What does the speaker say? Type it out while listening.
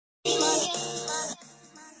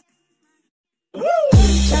Hi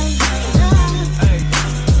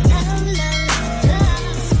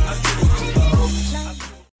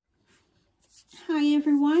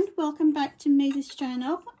everyone, welcome back to Mei Zhee's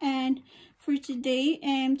channel, and for today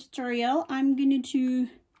tutorial I'm gonna do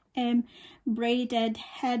braided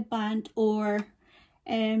headband or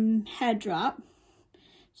head wrap.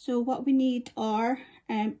 So what we need are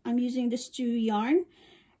I'm using this two yarn.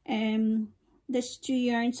 This two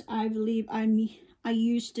yarns, I believe I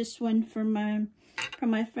used this one from my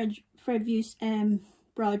previous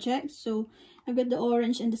project. So I've got the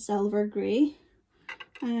orange and the silver gray,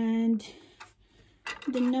 and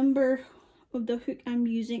the number of the hook I'm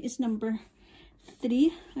using is number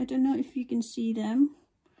 3. I don't know if you can see them.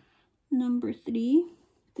 Number 3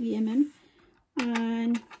 mm,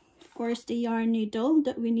 and of course the yarn needle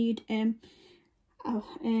that we need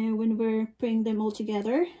when we're putting them all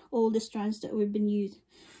together, all the strands that we've been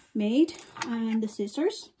made, and the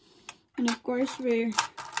scissors. And of course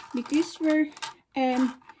because we're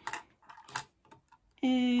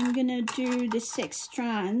gonna do the 6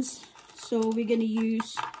 strands, so we're gonna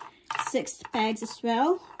use 6 pegs as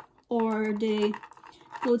well, or the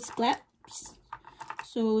clothes clips,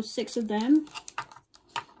 so 6 of them.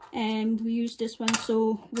 And we use this one,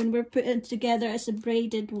 so when we're putting it together as a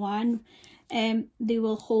braided one, they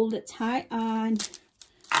will hold it tight. And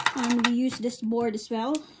we use this board as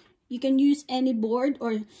well. You can use any board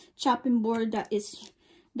or chopping board that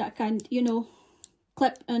can, you know,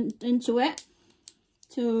 clip into it.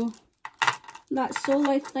 So that's all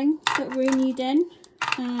I think that we're needing.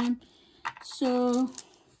 So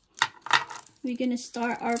we're gonna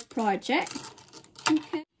start our project.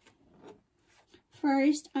 Okay.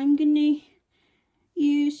 First, I'm gonna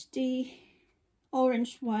use the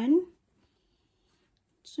orange one.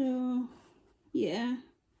 So yeah,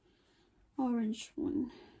 orange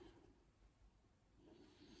one.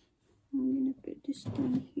 I'm gonna put this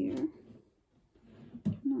down here.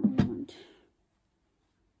 No, I want.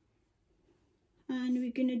 And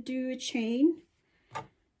we're gonna do a chain.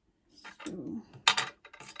 So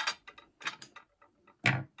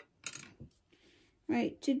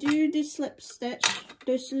right, to do the slip stitch,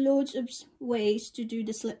 there's loads of ways to do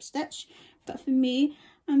the slip stitch, but for me,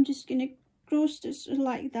 I'm just gonna cross this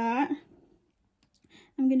like that.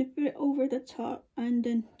 I'm gonna put it over the top and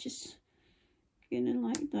then just gonna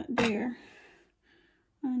like that there,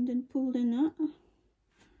 and then pull in that,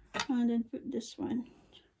 and then put this one,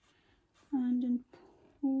 and then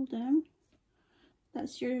pull them.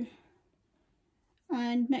 That's your,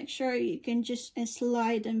 and make sure you can just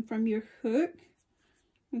slide them from your hook.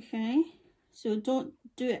 Okay, so don't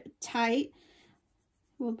do it tight,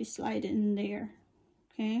 we'll be sliding in there.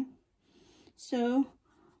 Okay, so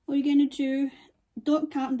what you're gonna do,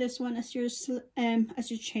 don't count this one as your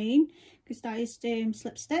chain, because that is the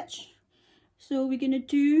slip stitch. So we're gonna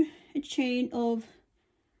do a chain of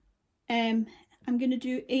I'm gonna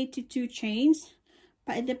do 82 chains,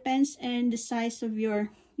 but it depends on the size of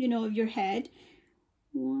your, you know, of your head.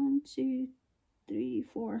 1 2 3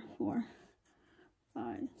 4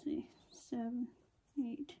 5 6 7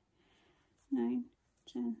 8 9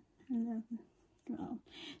 10 11 12.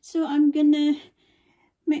 So I'm gonna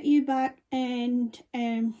meet you back, and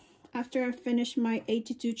after I finish my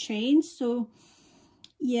 82 chains. So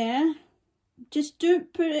yeah, just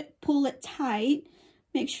don't pull it tight.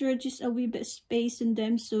 Make sure just a wee bit of space in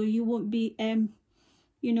them, so you won't be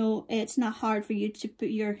you know, it's not hard for you to put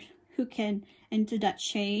your hook into that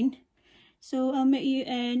chain. So I'll meet you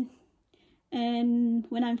in and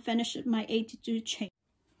when I'm finished with my 82 chains.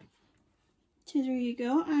 So there you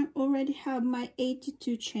go, I already have my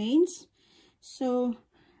 82 chains. So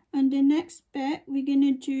on the next bit, we're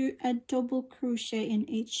gonna do a double crochet in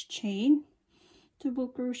each chain. Double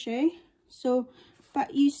crochet. So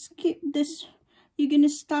but you skip this, you're gonna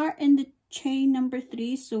start in the chain number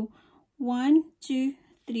 3. So 1 2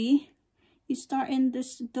 3, you start in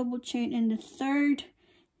this double chain in the 3rd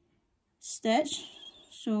stitch.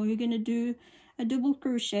 So you're gonna do a double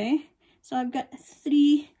crochet. So I've got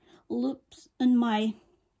 3 loops on my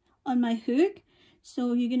hook.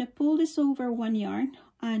 So you're gonna pull this over 1 yarn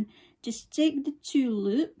and just take the 2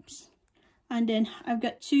 loops, and then I've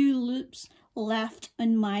got 2 loops left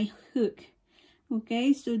on my hook.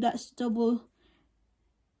 Okay, so that's double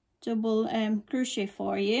crochet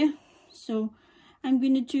for you. So I'm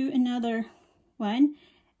gonna do another one.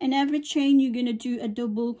 In every chain you're gonna do a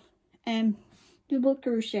double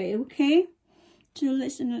crochet. Okay, so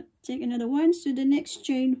let's take another one. So the next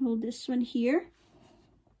chain will this one here,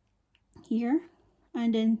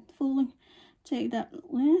 and then take that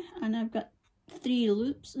one, and I've got 3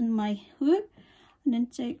 loops in my hook, and then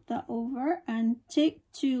take that over and take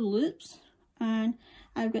 2 loops and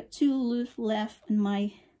I've got 2 loops left in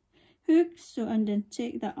my hook, so and then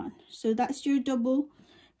take that on. So that's your double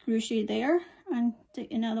crochet there, and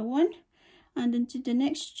take another one and into the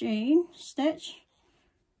next chain stitch.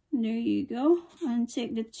 There you go, and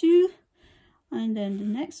take the 2 and then the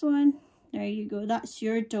next one. There you go, that's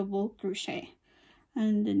your double crochet.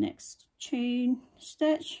 And the next chain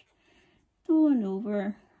stitch, pull on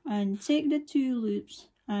over and take the 2 loops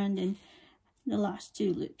and then the last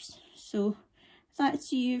 2 loops. So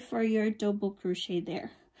that's you for your double crochet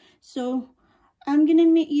there. So I'm gonna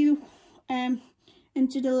meet you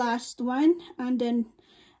into the last one, and then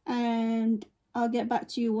I'll get back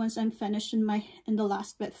to you once I'm finished in the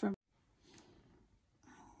last bit for me.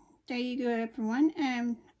 There you go, everyone.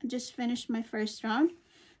 I just finished my first round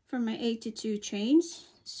for my 82 chains.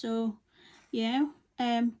 So yeah,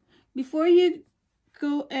 before you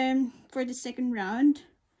go for the second round,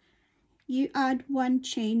 you add 1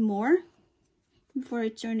 chain more before I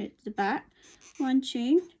turn it to the back. 1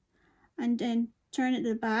 chain, and then turn it to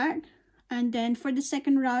the back, and then for the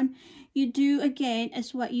second round you do again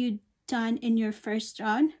as what you done in your first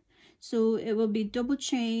round. So it will be double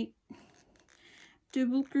chain,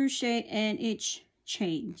 double crochet in each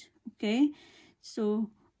chain. Okay, so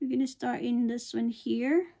we're gonna start in this one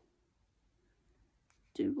here,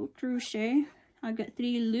 double crochet. I got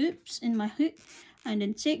 3 loops in my hook, and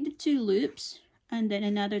then take the 2 loops and then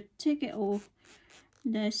another, take it off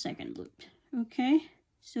the second loop. Okay,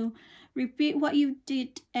 so repeat what you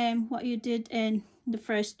did in the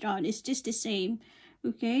first round. It's just the same.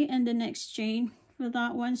 Okay, and the next chain for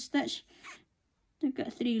that one stitch, I've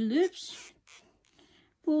got 3 loops,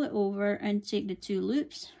 pull it over and take the 2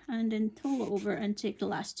 loops, and then pull it over and take the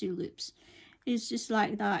last 2 loops. It's just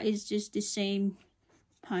like that. It's just the same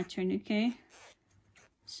pattern. Okay,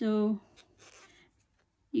 so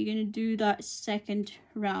you're gonna do that second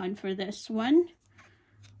round for this one.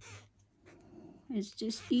 It's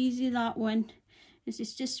just easy, that one. This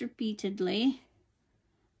is just repeatedly.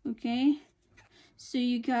 Okay, so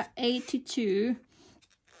you got 82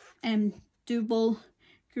 double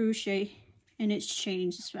crochet in its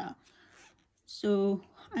chains as well. So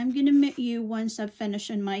I'm gonna meet you once I've finished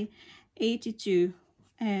in my 82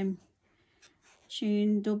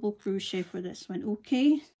 chain double crochet for this one.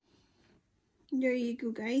 Okay, there you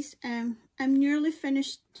go, guys. I'm nearly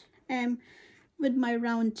finished with my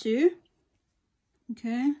round 2.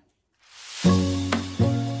 Okay,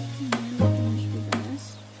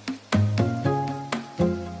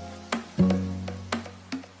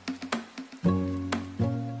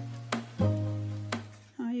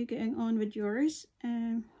 how are you getting on with yours?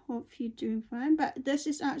 Hope you're doing fine. But this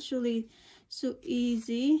is actually so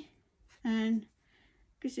easy, and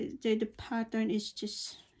because the pattern is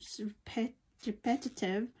just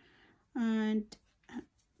repetitive, and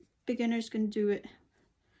beginners can do it,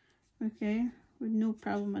 okay, with no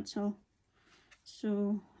problem at all.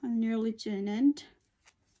 So I'm nearly to an end.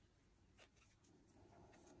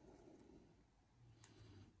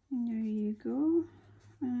 And there you go,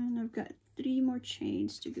 and I've got 3 more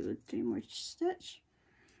chains to go, 3 more stitch,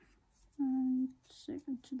 and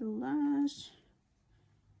second to the last,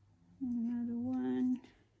 another one.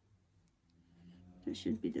 That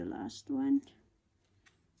should be the last one.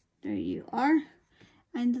 There you are.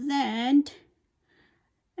 And then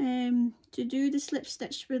to do the slip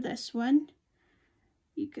stitch for this one,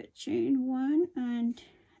 you could chain 1, and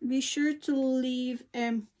be sure to leave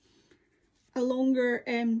a longer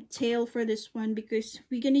tail for this one, because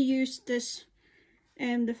we're gonna use this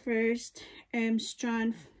the first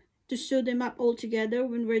strand to sew them up all together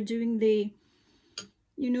when we're doing the,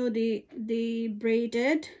 you know, the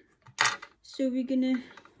braided. So we're gonna,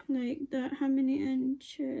 like that, how many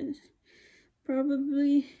inches?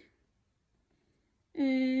 Probably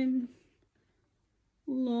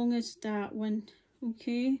long as that one.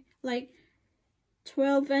 Okay, like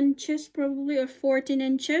 12 inches probably, or 14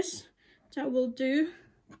 inches. That will do.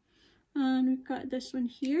 And we've got this one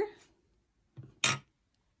here. There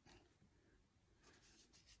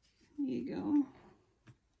you go.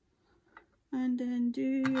 And then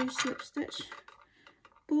do your slip stitch.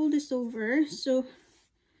 Pull this over so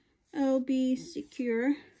it'll be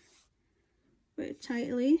secure but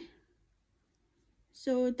tightly.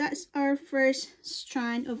 So that's our first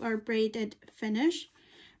strand of our braided finish.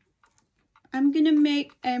 I'm gonna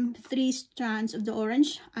make 3 strands of the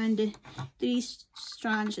orange and 3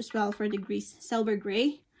 strands as well for the silver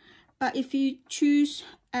gray. But if you choose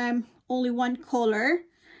only one color,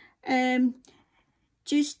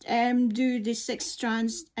 just do the 6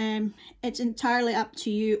 strands. It's entirely up to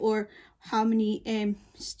you, or how many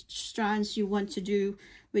strands you want to do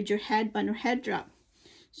with your headband or head wrap.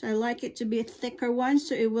 So I like it to be a thicker one,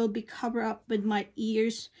 so it will be covered up with my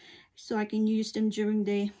ears, so I can use them during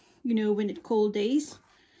the, you know, when it's cold days.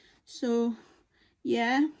 So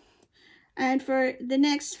yeah, and for the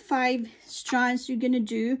next 5 strands you're gonna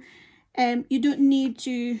do, you don't need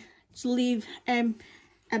to leave a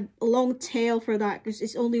long tail for that, because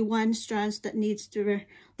it's only 1 strand that needs to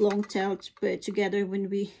long tail to put it together when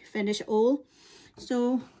we finish all.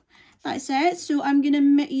 So that's it. So I'm gonna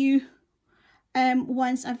meet you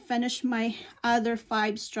once I've finished my other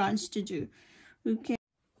 5 strands to do. Okay,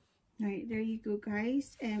 right, there you go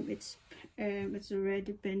guys. It's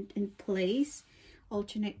already been in place,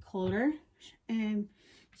 alternate color.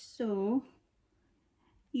 So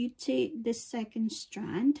you take this second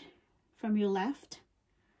strand from your left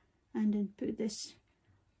and then put this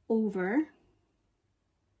over,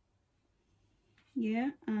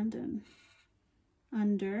 yeah, and then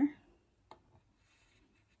under.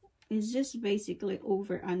 It's just basically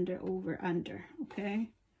over, under, okay?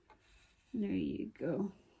 There you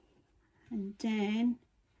go. And then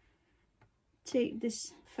take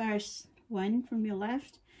this first one from your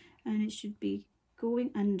left, and it should be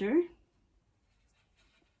going under.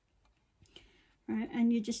 Right,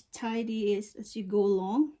 and you just tidy it as you go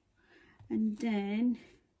along, and then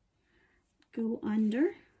go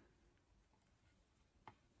under.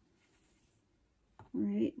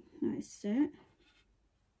 Right, that's it.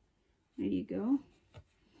 There you go.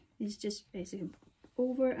 It's just basically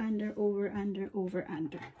over, under, over, under, over,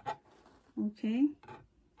 under. Okay.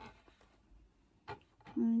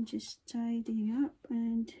 And just tidying up,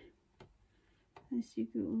 and as you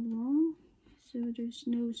go along, so there's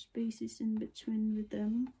no spaces in between with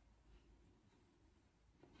them.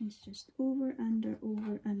 It's just over, under,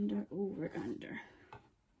 over, under, over, under.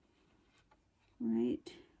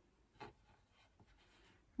 Right.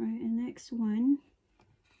 Right, and next one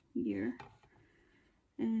here,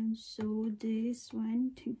 and so this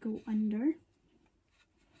one to go under,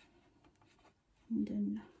 and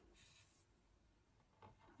then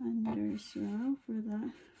under as well for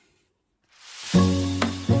that.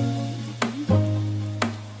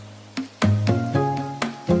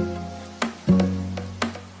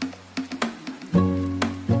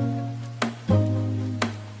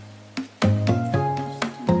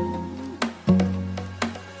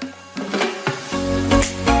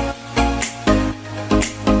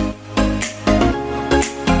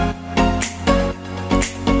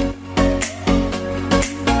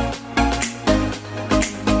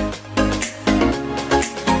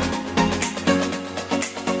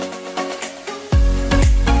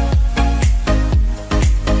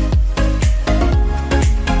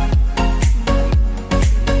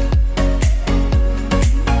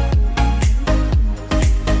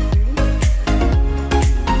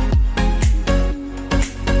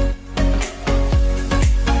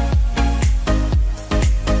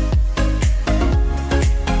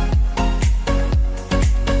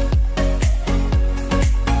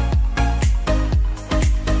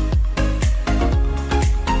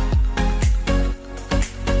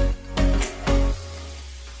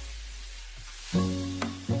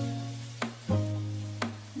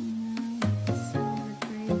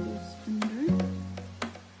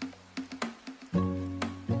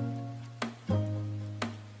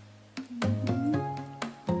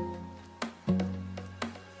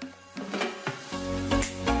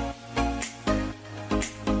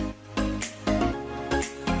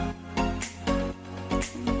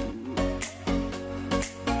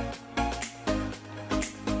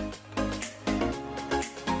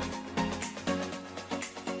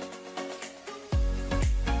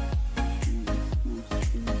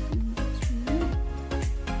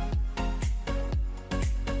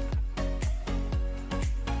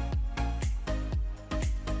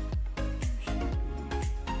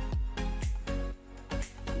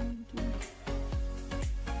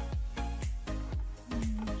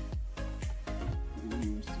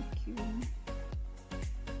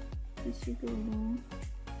 As you go along,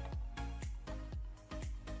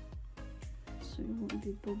 so it won't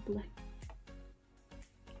be bubbly.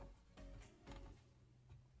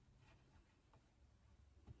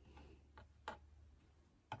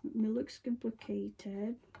 It may look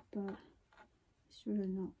complicated, but it's really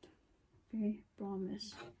not. Okay,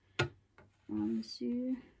 promise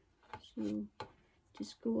you. So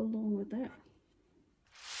just go along with it.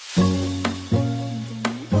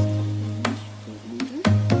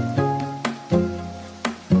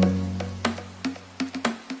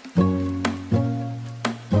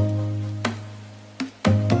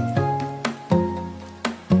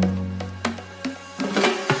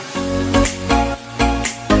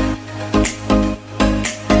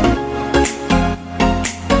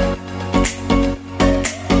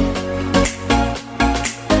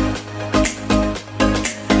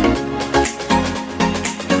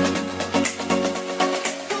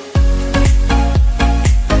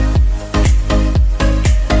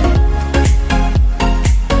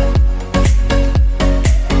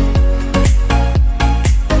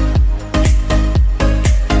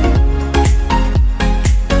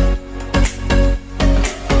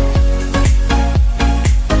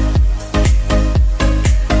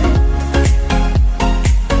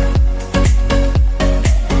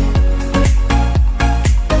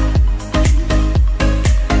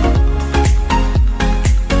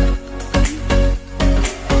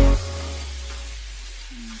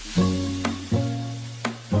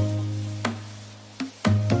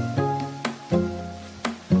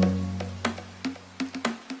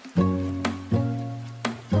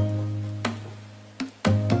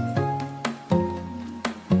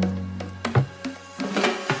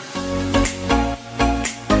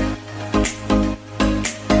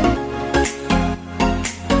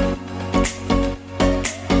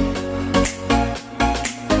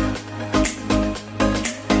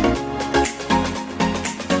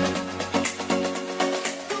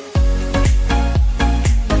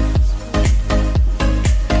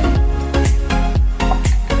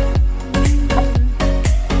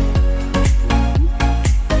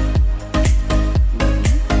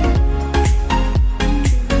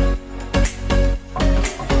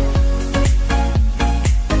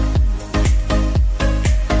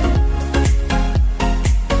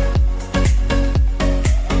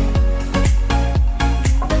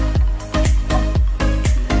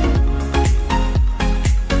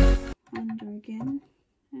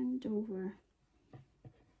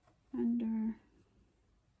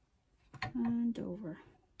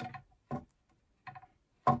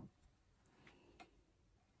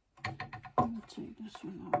 take this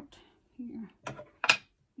one out here.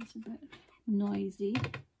 It's a bit noisy.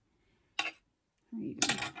 There you go.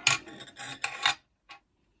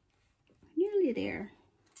 Nearly there.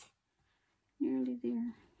 Nearly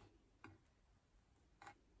there.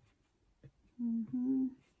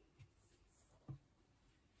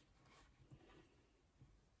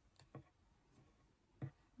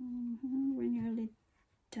 We're nearly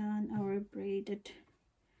done our braided.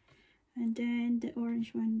 And then the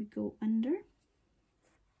orange one we go under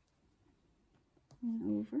and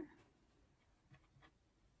over.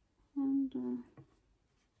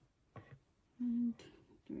 And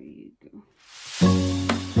there you go.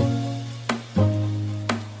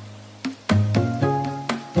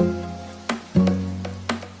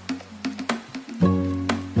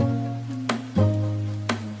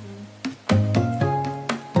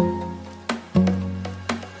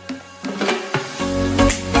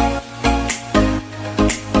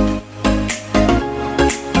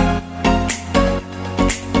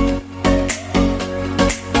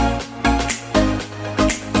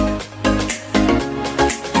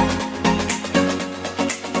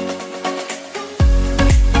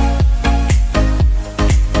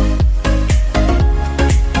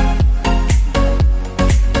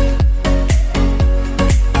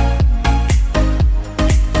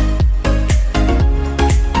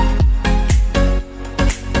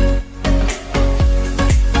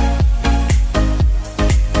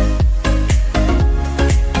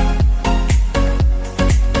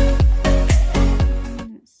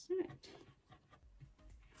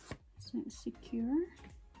 Secure.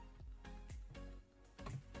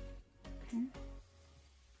 Okay.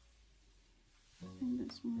 And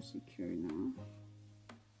that's more secure now.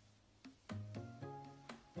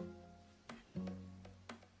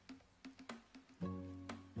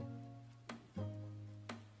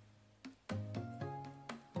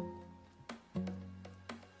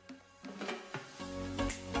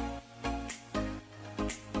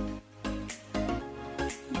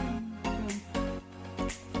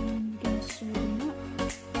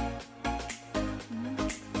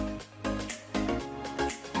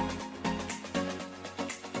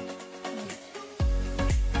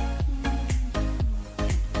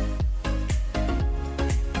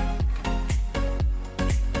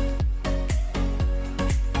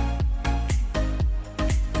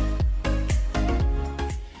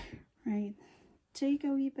 Take a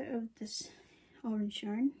wee bit of this orange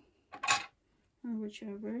yarn or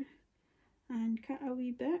whichever and cut a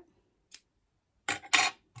wee bit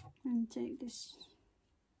and take this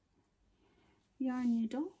yarn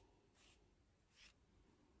needle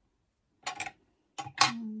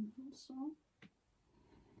and also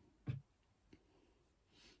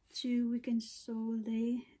so we can sew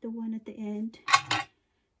the one at the end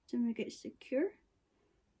to make it secure.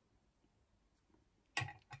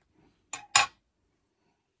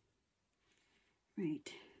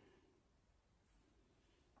 Right,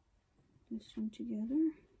 this one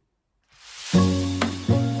together.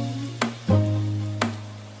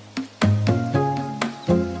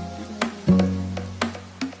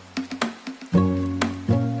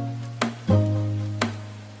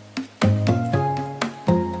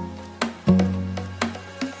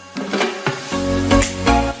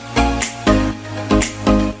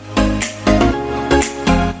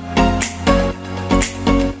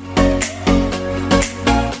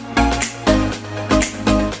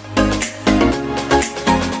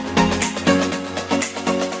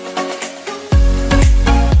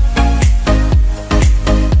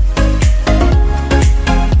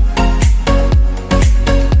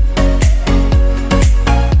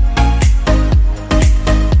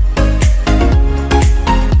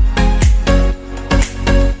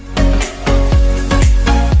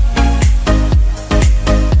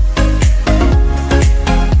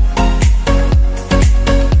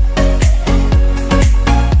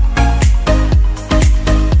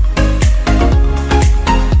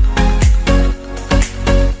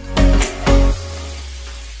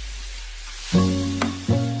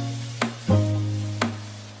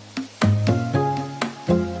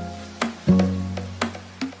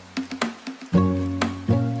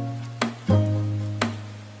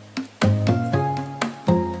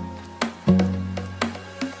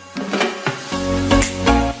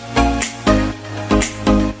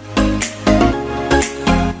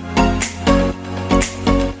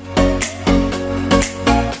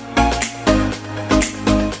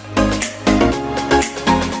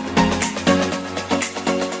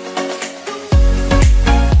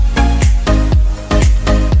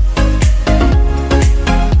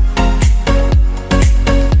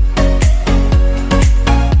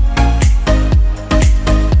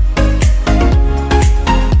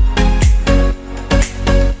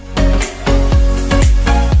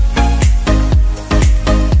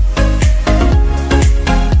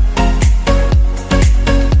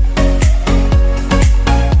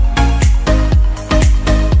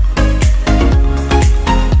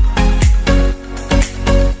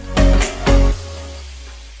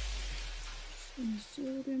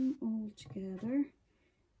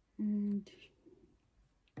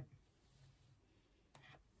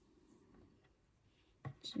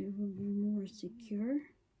 so it will be more secure.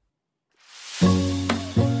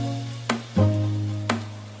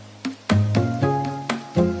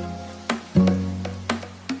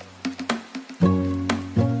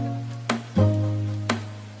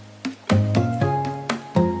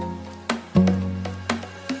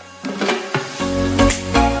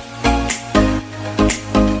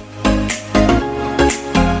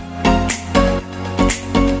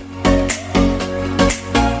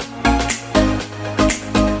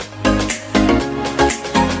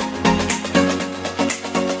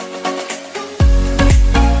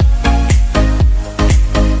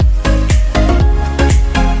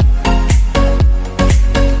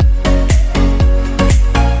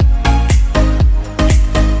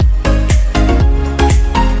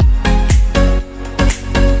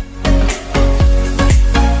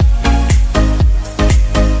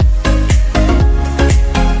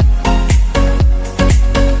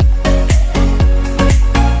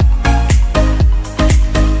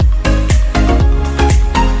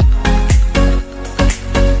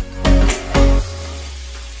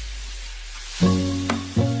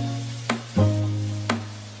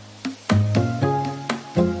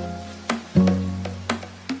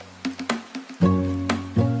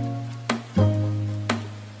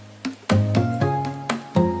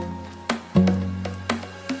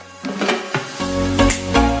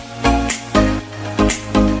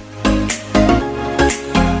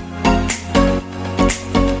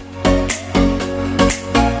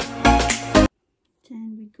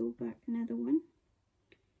 Go back another one.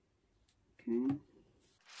 Okay.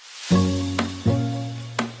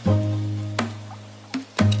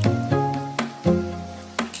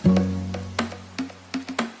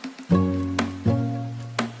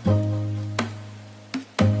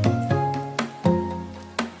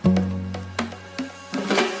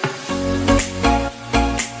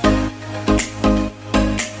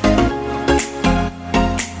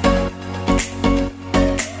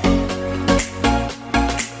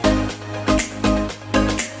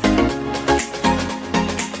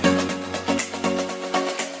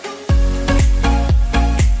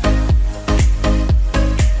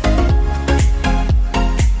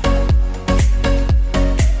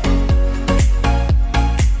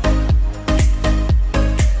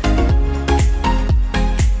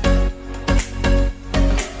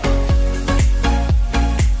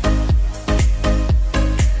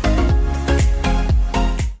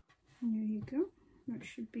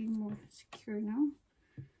 Should be more secure now,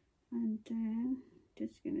 and then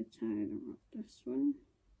just gonna tie up this one,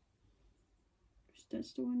 because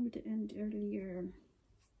that's the one with the end earlier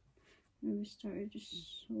when we started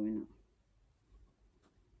just sewing up.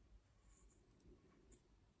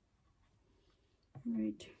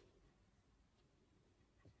 Right.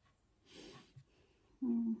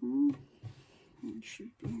 That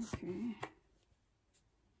should be okay.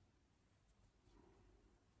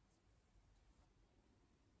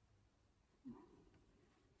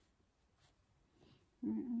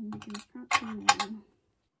 Right, and we can cut them in.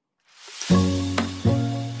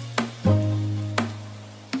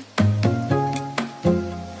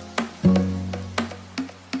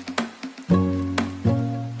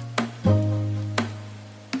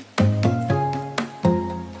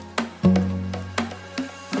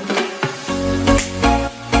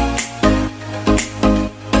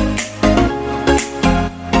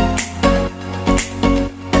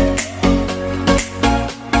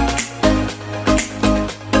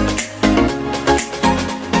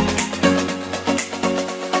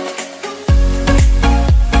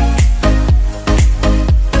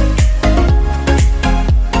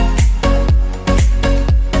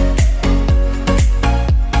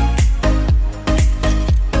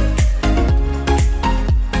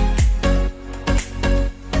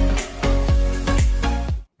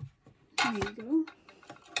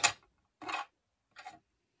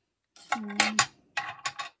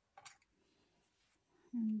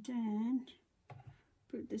 And then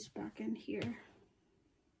put this back in here.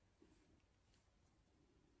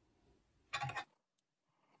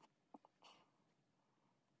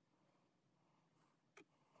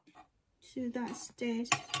 So that's the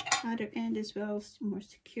other end as well, is more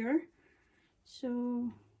secure. So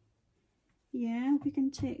yeah, we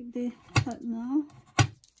can take the clip now,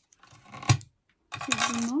 take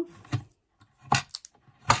them off.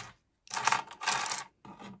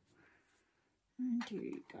 And here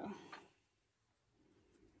you go.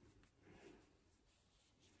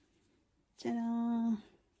 Ta-da!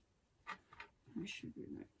 I should be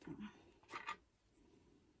like that.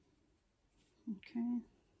 Okay.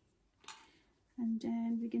 And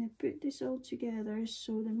then we're going to put this all together,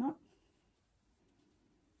 sew them up.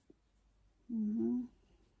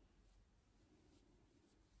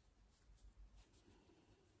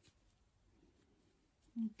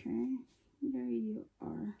 Okay, there you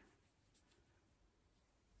are.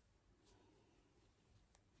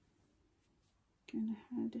 Gonna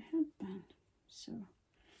have the headband, so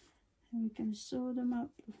we can sew them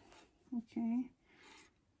up. Okay,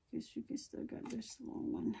 guess we can still got this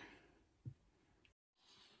long one.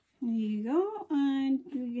 There you go, and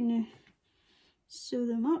we're gonna sew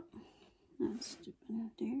them up. That's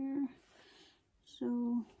there.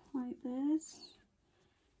 So like this.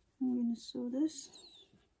 I'm gonna sew this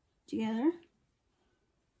together.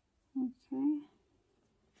 Okay,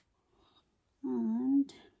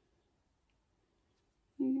 and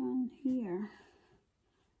on here.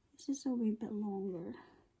 This is a wee bit longer.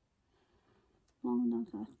 Longer than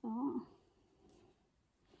I thought.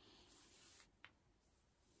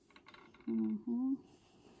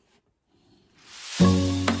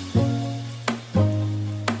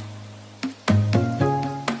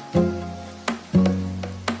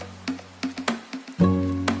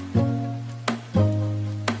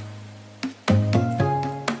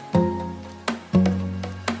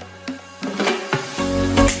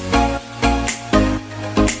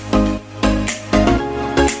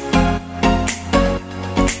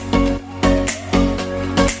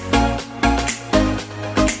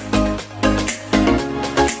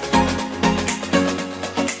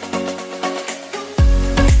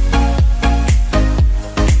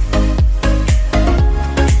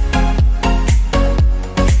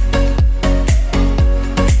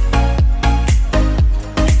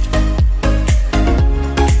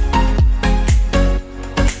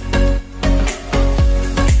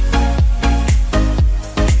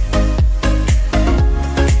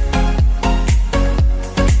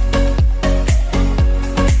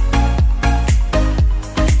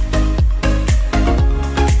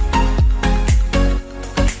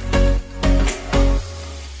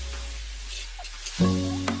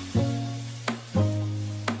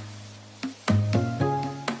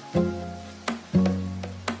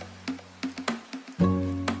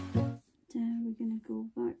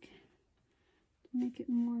 Make it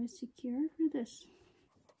more secure for this.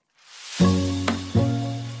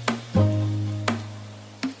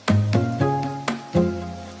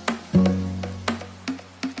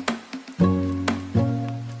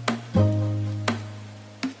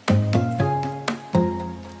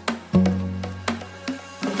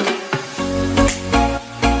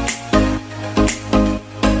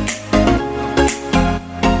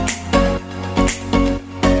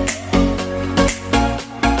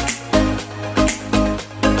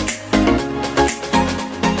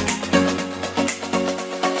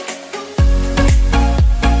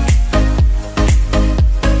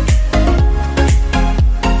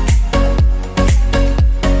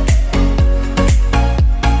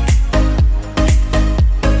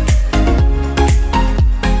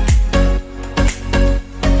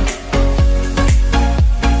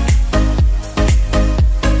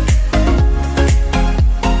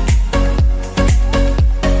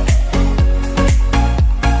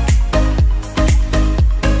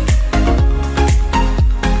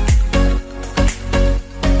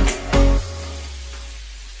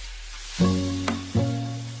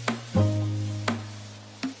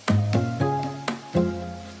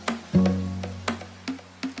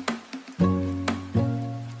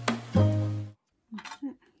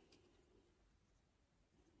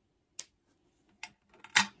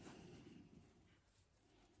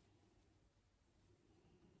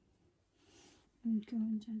 And go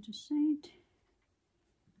on the other side.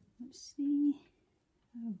 Let's see.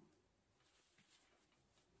 Oh.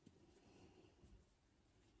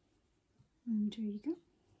 And there you go.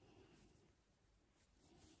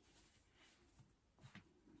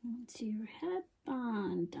 That's your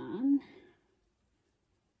headband done.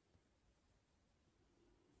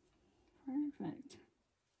 Perfect.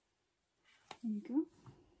 There you go.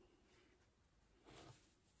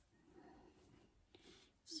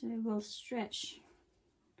 So we'll stretch.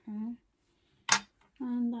 Okay.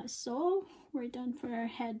 And that's all. We're done for our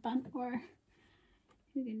headband, or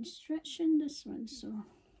you can stretch in this one. So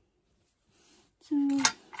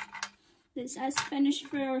this is finished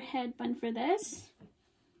for our headband for this.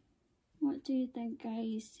 What do you think,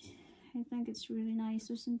 guys? I think it's really nice,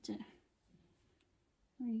 isn't it?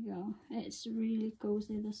 There you go. It's really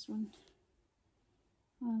cozy, this one.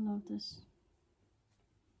 I love this.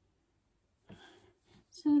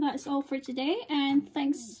 So that's all for today, and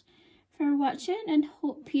thanks for watching, and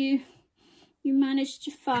hope you managed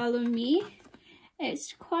to follow me.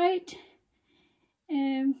 It's quite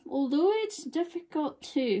although it's difficult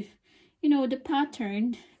to, you know, the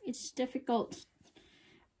pattern, it's difficult,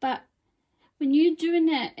 but when you're doing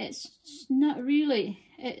it, it's not really,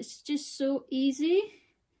 it's just so easy.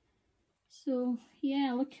 So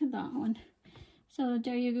yeah, look at that one. So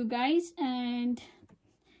there you go, guys, and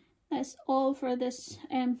that's all for this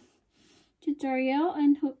tutorial,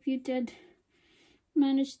 and hope you did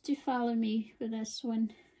manage to follow me for this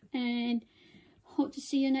one, and hope to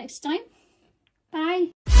see you next time. Bye.